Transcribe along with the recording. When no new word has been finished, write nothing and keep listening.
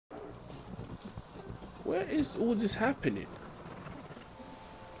Where is all this happening?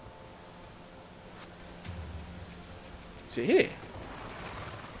 Is it here?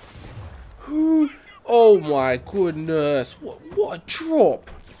 Who? Oh my goodness! What a drop!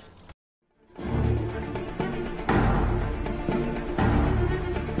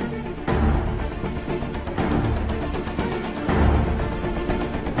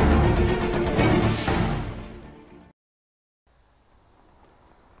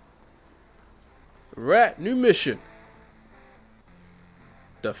 Right, new mission.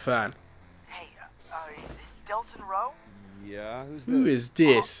 The fan. Hey, is this Delsin Rowe? Yeah, who's this? Who is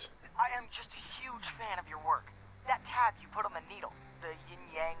this? I am just a huge fan of your work. That tab you put on the needle, the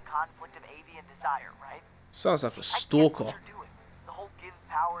yin-yang conflict of avian desire, right? Sounds like a I get stalker. what you're doing. The whole give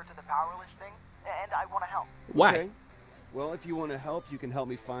power to the powerless thing, and I want to help. Why? Okay. Well, if you want to help, you can help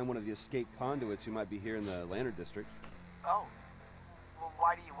me find one of the escaped conduits who might be here in the Lantern District. Oh. Well,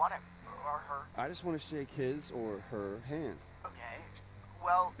 why do you want him? Or her? I just want to shake his or her hand. Okay.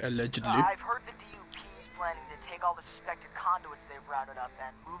 Well, Allegedly. I've heard the D.U.P is planning to take all the suspected conduits they've rounded up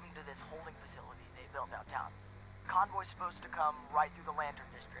and move them to this holding facility they built downtown. Convoy's supposed to come right through the Lantern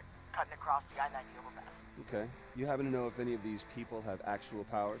District, cutting across the I-90 overpass. Okay. You happen to know if any of these people have actual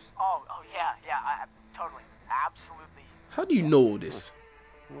powers? Oh yeah, totally, absolutely. How do you know all this?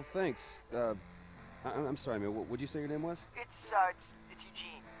 Well, thanks. I'm sorry, man. What'd you say your name was? It's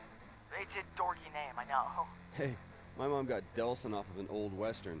Eugene. It's a dorky name, I know. Hey, my mom got Delsin off of an old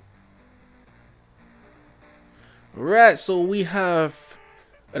western. Right, so we have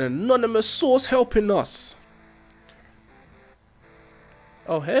an anonymous source helping us.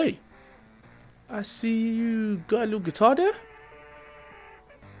 Oh, hey. I see you got a little guitar there.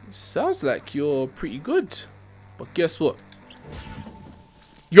 Sounds like you're pretty good. But guess what?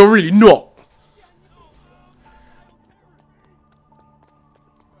 You're really not.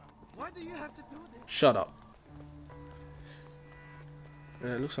 Why do you have to do this? Shut up.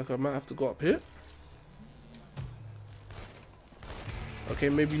 It looks like I might have to go up here. Okay,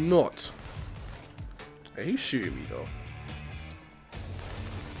 maybe not. Hey, he's shooting me though.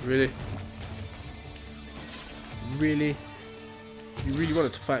 Really? Really? You really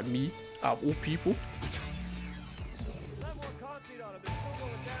wanted to fight me out of all people?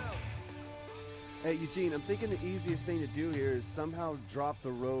 Hey, Eugene, I'm thinking the easiest thing to do here is somehow drop the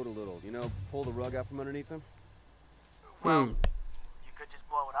road a little. You know, pull the rug out from underneath them. Well, you could just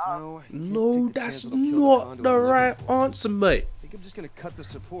blow it up. No, I can't No, take the that's chance it'll kill not conduit the I'm looking right for. answer, mate. I think I'm just gonna cut the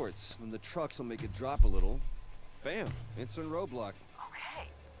supports, and the trucks will make it drop a little. Bam! Instant roadblock. Okay.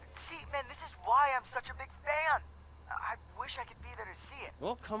 See, man, this is why I'm such a big fan. I wish I could be there to see it.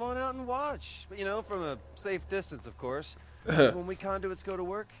 Well, come on out and watch. But, you know, from a safe distance, of course. When we conduits go to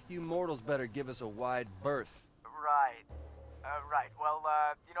work, you mortals better give us a wide berth. Right. Right. Well,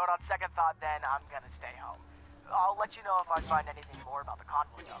 you know what, on second thought then, I'm gonna stay home. I'll let you know if I find anything more about the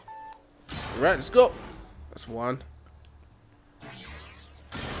convoy, though. Right, let's go. That's one.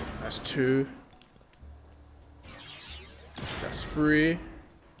 That's two. That's three.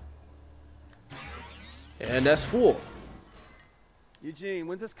 And that's four. Eugene,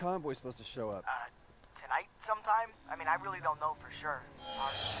 when's this convoy supposed to show up? Tonight sometime? I mean, I really don't know for sure.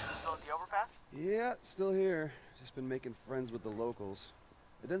 Are you still at the overpass? Yeah, still here. Just been making friends with the locals.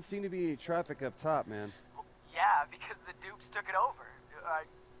 There doesn't seem to be any traffic up top, man. Well, yeah, because the dupes took it over.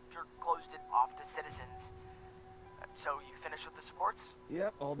 Closed it off to citizens. So you finished with the supports?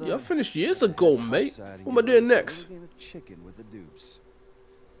 Yep, all done. Yeah, I finished years ago, mate. What am I doing next? Game of chicken with the dupes.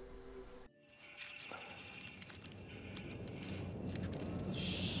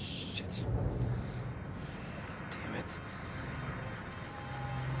 Shit. Damn it.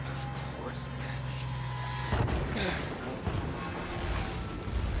 Of course, man.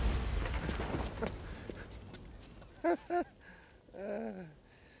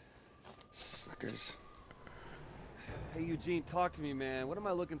 Suckers. Hey, Eugene, talk to me, man. What am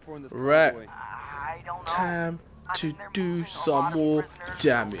I looking for in this Right. convoy? I don't know. Time I to mean, they're do moving a some lot of more prisoners, so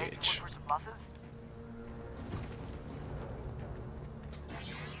maybe damage. look for some buses?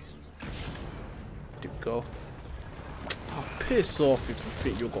 There we go. Oh, piss off if you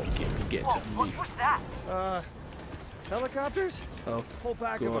think you're gonna get to Whoa, me. what's that? Helicopters? Oh Whole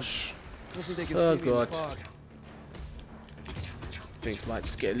pack of them. gosh. I don't think they can Oh, see me in the God. fog. Things might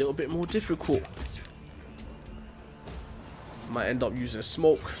just get a little bit more difficult. Might end up using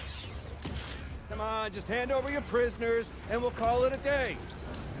smoke. Come on, just hand over your prisoners, and we'll call it a day.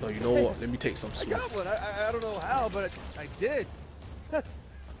 No, you know what? Let me take some I smoke. got one. I don't know how, but I did.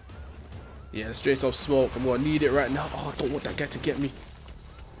 Yeah, let's drink some smoke. I'm gonna need it right now. Oh, I don't want that guy to get me.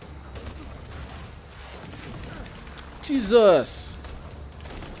 Jesus.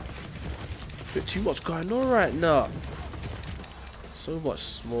 Bit too much going on right now. So much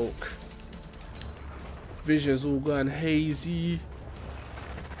smoke. Vision's all going hazy.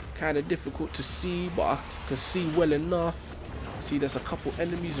 Kind of difficult to see, but I can see well enough. See, there's a couple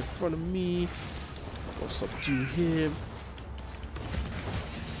enemies in front of me. I'll subdue him.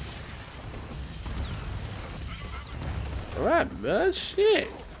 Alright, man. Shit.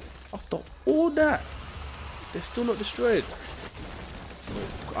 After all that, they're still not destroyed.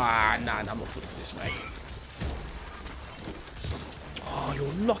 Ah, nah, I'm not foot for this, man. Oh,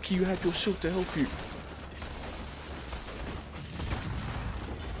 you're lucky you had your shield to help you.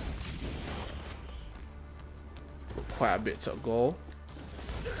 Quite a bit to go.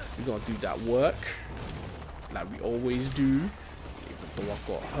 We're gonna do that work like we always do, even though I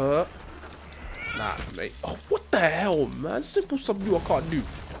got hurt. Nah, mate. Oh, what the hell, man? Simple subdue I can't do.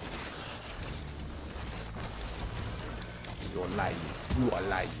 You're lying. You are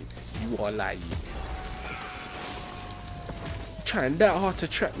lying. You are lying. Trying that hard to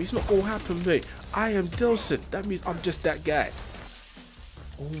trap me. It's not gonna happen, mate. I am Delsin. That means I'm just that guy.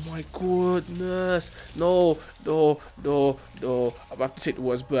 Oh my goodness. No, no, no, no. I'm about to take the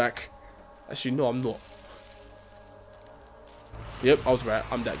words back. Actually, no, I'm not. Yep, I was right.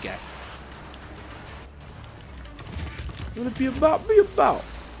 I'm that guy. You wanna be about? Be about.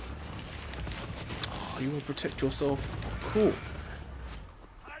 Oh, you wanna protect yourself? Cool.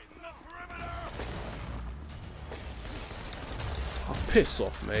 Oh, piss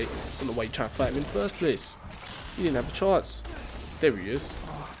off, mate. I don't know why you trying to fight me in the first place. You didn't have a chance. There he is.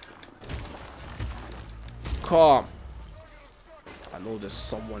 Calm. I know there's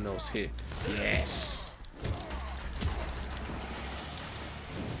someone else here. Yes.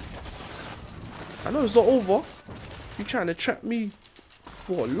 I know it's not over. You're trying to trap me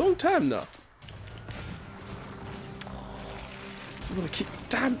for a long time now. You want to keep...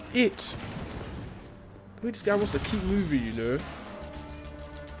 Damn it. The way this guy wants to keep moving, you know.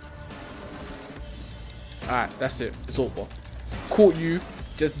 Alright, that's it. It's over. Caught you.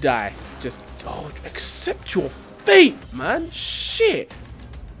 Just die. Just... Oh, accept your fate, man. Shit.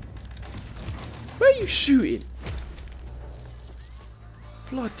 Where are you shooting?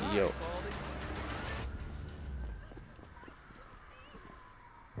 Bloody hell.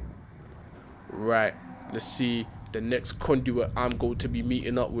 Right. Let's see the next conduit I'm going to be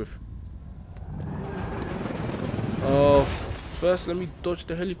meeting up with. Oh, first let me dodge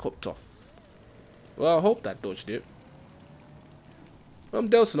the helicopter. Well, I hope that dodged it. I'm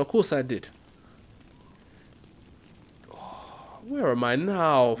Delsin, of course I did. Oh, where am I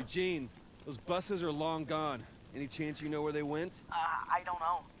now? Eugene, those buses are long gone. Any chance you know where they went? I don't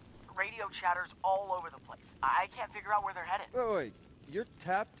know. Radio chatter's all over the place. I can't figure out where they're headed. Wait, you're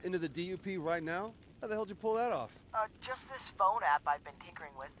tapped into the D.U.P right now? How the hell did you pull that off? Just this phone app I've been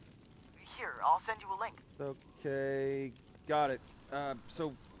tinkering with. Here, I'll send you a link. Okay, got it.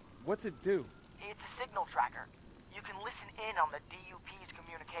 So, what's it do? It's a signal tracker. You can listen in on the D.U.P's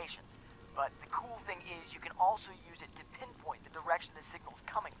communications. But the cool thing is you can also use it to pinpoint the direction the signal's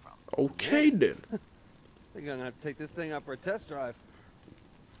coming from. Okay, then. I think I'm gonna have to take this thing out for a test drive.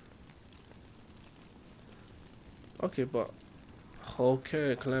 Okay, but...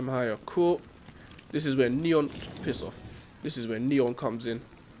 Okay, climb higher. Cool. This is where Neon... Piss off. This is where Neon comes in.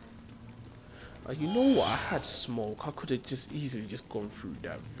 You know what? I had smoke. I could have just easily just gone through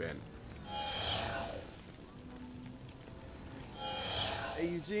that vent. Hey,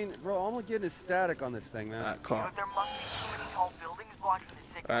 Eugene, bro, all I'm getting is static on this thing, man. Alright, calm. There must be too many tall buildings blocking the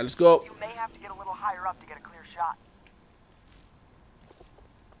signal. Alright, let's go. You may have to get a little higher up to get a clear shot.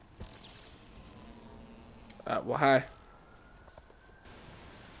 Alright, well, hi.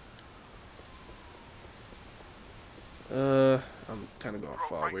 I'm kind of going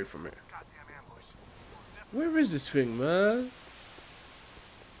far away from it. Where is this thing, man?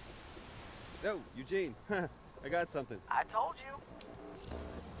 Yo, Eugene, I got something. I told you.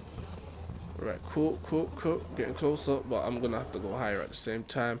 Alright, cool, cool, cool. Getting closer, but I'm gonna have to go higher at the same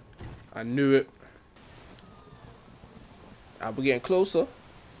time. I knew it. We're getting closer.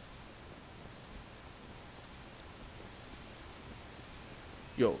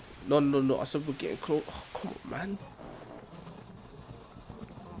 Yo, no, no, no. I said we're getting close. Oh, come on, man.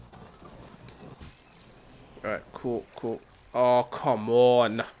 Alright, cool, cool. Oh, come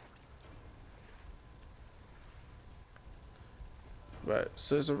on. Right,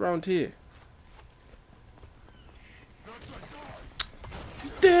 so it's around here.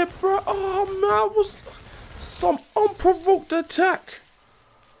 There, bro. Oh, man, was some unprovoked attack.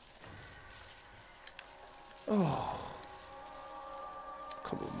 Oh.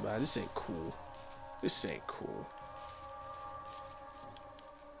 Come on, man. This ain't cool. This ain't cool.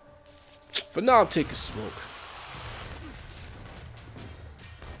 For now, I'm taking smoke.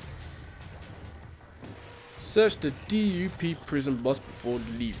 Search the D.U.P prison bus before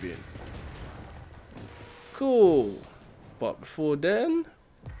leaving. Cool. But before then,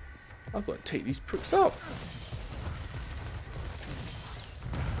 I've got to take these pricks out.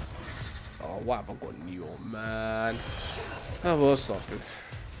 Oh, why have I got neon, man? That was something.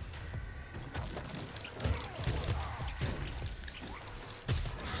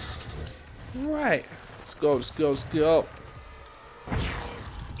 Right. Let's go, let's go, let's go.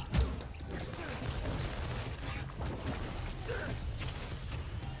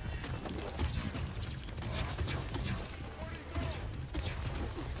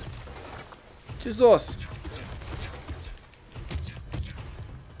 Jesus.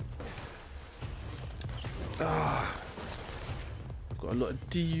 Got a lot of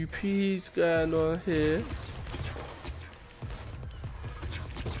D.U.Ps going on here.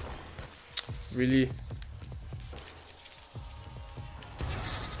 Really?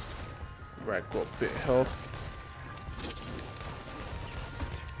 Right, got a bit of health.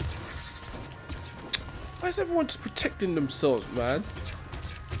 Why is everyone just protecting themselves, man?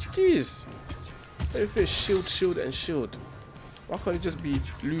 Jeez. Everything is shield, shield, and shield. Why can't it just be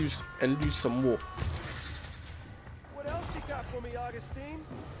lose and lose some more? What else you got for me, Augustine?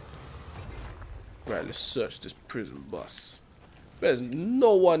 Right, let's search this prison bus. There's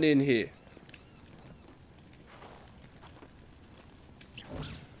no one in here.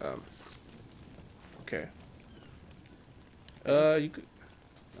 Okay. You could.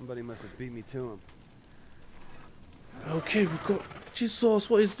 Somebody must have beat me to him. Okay, we got. Jesus,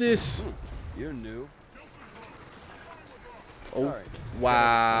 what is this? You're new. Oh, Sorry.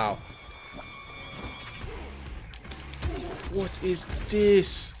 wow. What is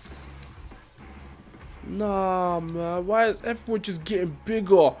this? Nah, man. Why is everyone just getting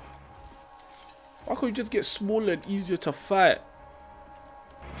bigger? Why can't you just get smaller and easier to fight?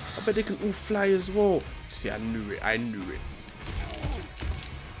 I bet they can all fly as well. See, I knew it. I knew it.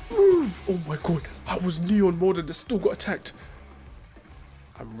 Move! Oh my god. I was neon mode and they still got attacked.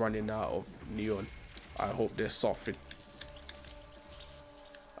 I'm running out of neon. I hope there's something.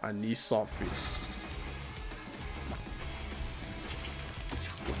 I need something.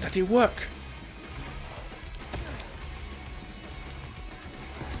 That didn't work.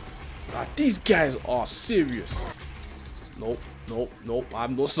 Ah, these guys are serious. Nope, nope, nope.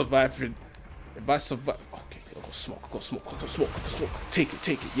 I'm not surviving. If I survive, okay, I got smoke. I got smoke. I got smoke. I got smoke. Take it,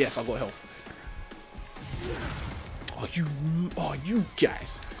 take it. Yes, I got health. Oh, you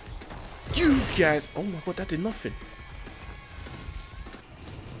guys. You guys. Oh my god, that did nothing.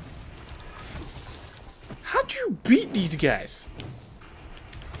 How do you beat these guys?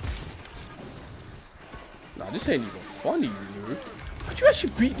 Nah, this ain't even funny, you know. How'd you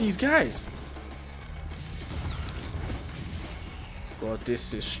actually beat these guys? God,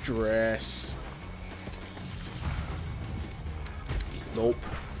 this is stress. Nope.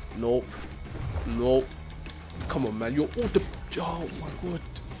 Nope. Nope. Come on, man. You're all the... Oh, my God.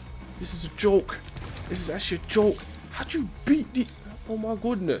 This is a joke. This is actually a joke. How'd you beat the... Oh, my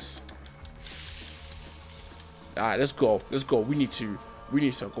goodness. Alright, let's go. Let's go. We need to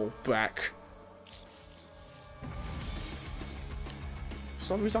go back. For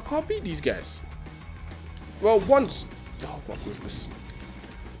some reason, I can't beat these guys. Well, once... Oh, my goodness.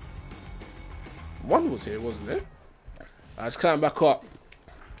 One was here, wasn't it? Let's climb back up.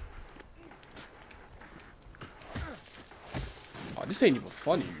 Oh, this ain't even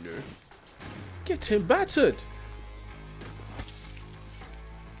funny, you know. Get him battered.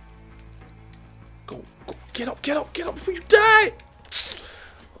 Go, go. Get up, get up, get up before you die.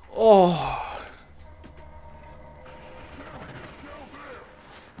 Oh.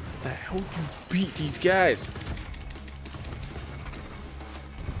 The hell you beat these guys?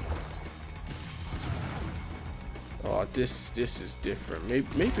 Oh, this is different.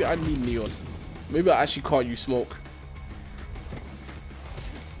 Maybe I need neon. Maybe I actually can't use smoke.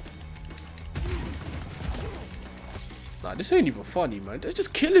 Nah, this ain't even funny, man. They're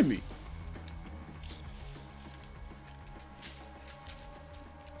just killing me.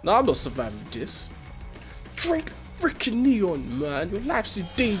 Nah, I'm not surviving this. Drink freaking neon, man. Your life's in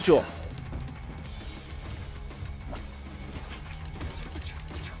danger.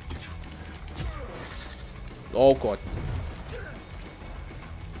 Oh god.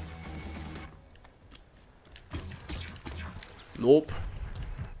 Nope.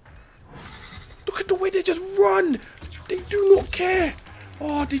 Look at the way they just run. They do not care.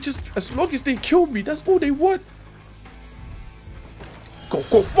 Oh, they just, as long as they kill me, that's all they want.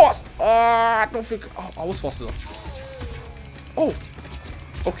 Go fast. Ah, I don't think. Oh, I was fast enough. Oh.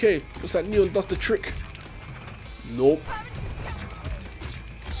 Okay, looks like Neon does the trick. Nope.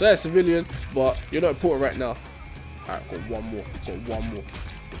 So yeah, civilian, but you're not important right now. Alright, got one more. Got one more.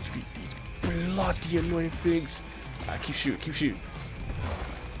 Defeat these bloody annoying things. Alright, keep shooting, keep shooting.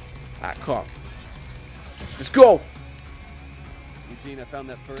 Alright, calm. Let's go! Eugene, I found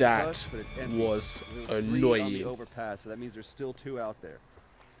that first That bus, but it's empty. was There were 3 on the annoying. overpass, so that means there's still 2 out there.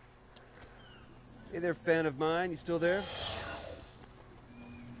 Hey there, fan of mine. You still there?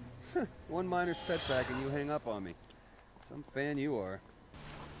 One minor setback and you hang up on me. Some fan you are.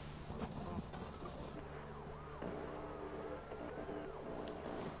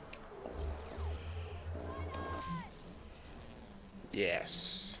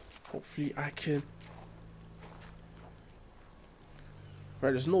 Yes. Hopefully I can.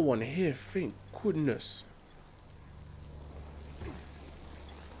 Right, there's no one here, thank goodness.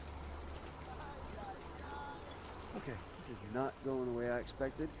 Okay, this is not going the way I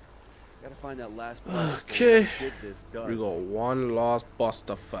expected. Gotta find that last bus before Okay. that shit this does. We got one last bus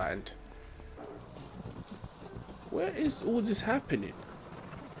to find. Where is all this happening?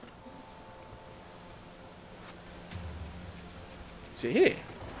 Is it here?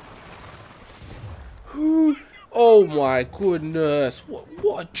 Who? Oh my goodness. What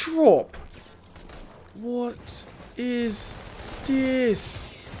a drop. What is this?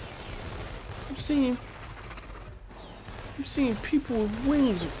 I'm seeing people with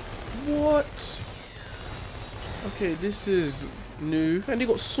wings. What? Okay, this is new. And they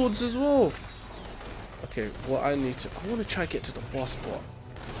got swords as well. Okay, well I want to try to get to the boss spot.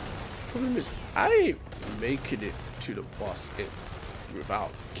 Problem is, I ain't making it to the boss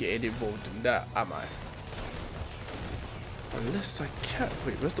without getting involved in that, am I? Unless I can't.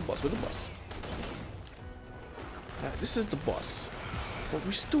 Wait, where's the boss? Where's the boss? This is the boss. But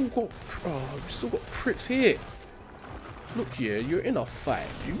we still got pricks here. Look here, you're in a fight.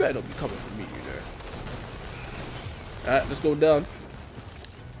 You better not be coming for me, you know. Alright, let's go down.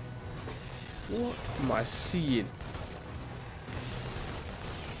 What am I seeing?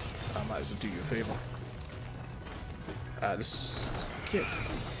 I might as well do you a favor. Let's get.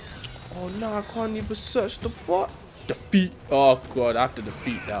 Oh no, I can't even search the bot. Defeat. Oh god, I have to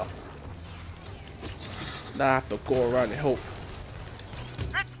defeat now. Now I have to go around and help.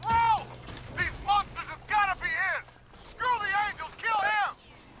 It's Rowe! These monsters have gotta be in! Screw the angels, kill him!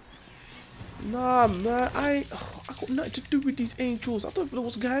 Nah, man, I got nothing to do with these angels. I don't even know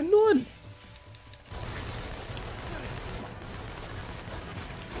what's going on.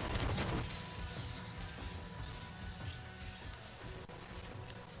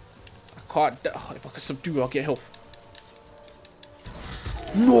 I can't. If I can subdue, I'll get health.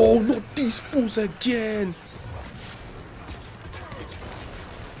 No, not these fools again.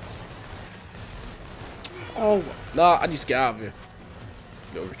 Oh, nah, I need to get out of here.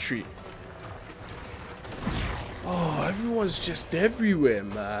 Yo, retreat. Oh, everyone's just everywhere,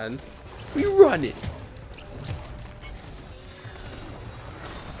 man. We running.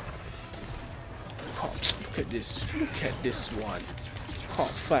 Look at this. Look at this one. Can't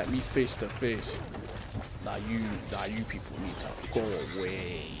fight me face to face. Nah, you people need to go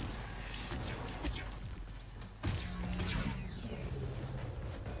away.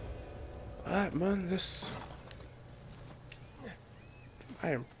 Alright, man, let's.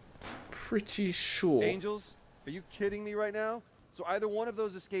 I am pretty sure. Angels? Are you kidding me right now? So either one of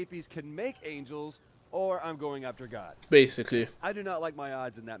those escapees can make angels, or I'm going after God. Basically. I do not like my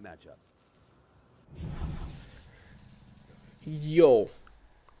odds in that matchup. Yo,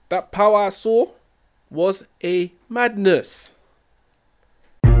 that power I saw was a madness.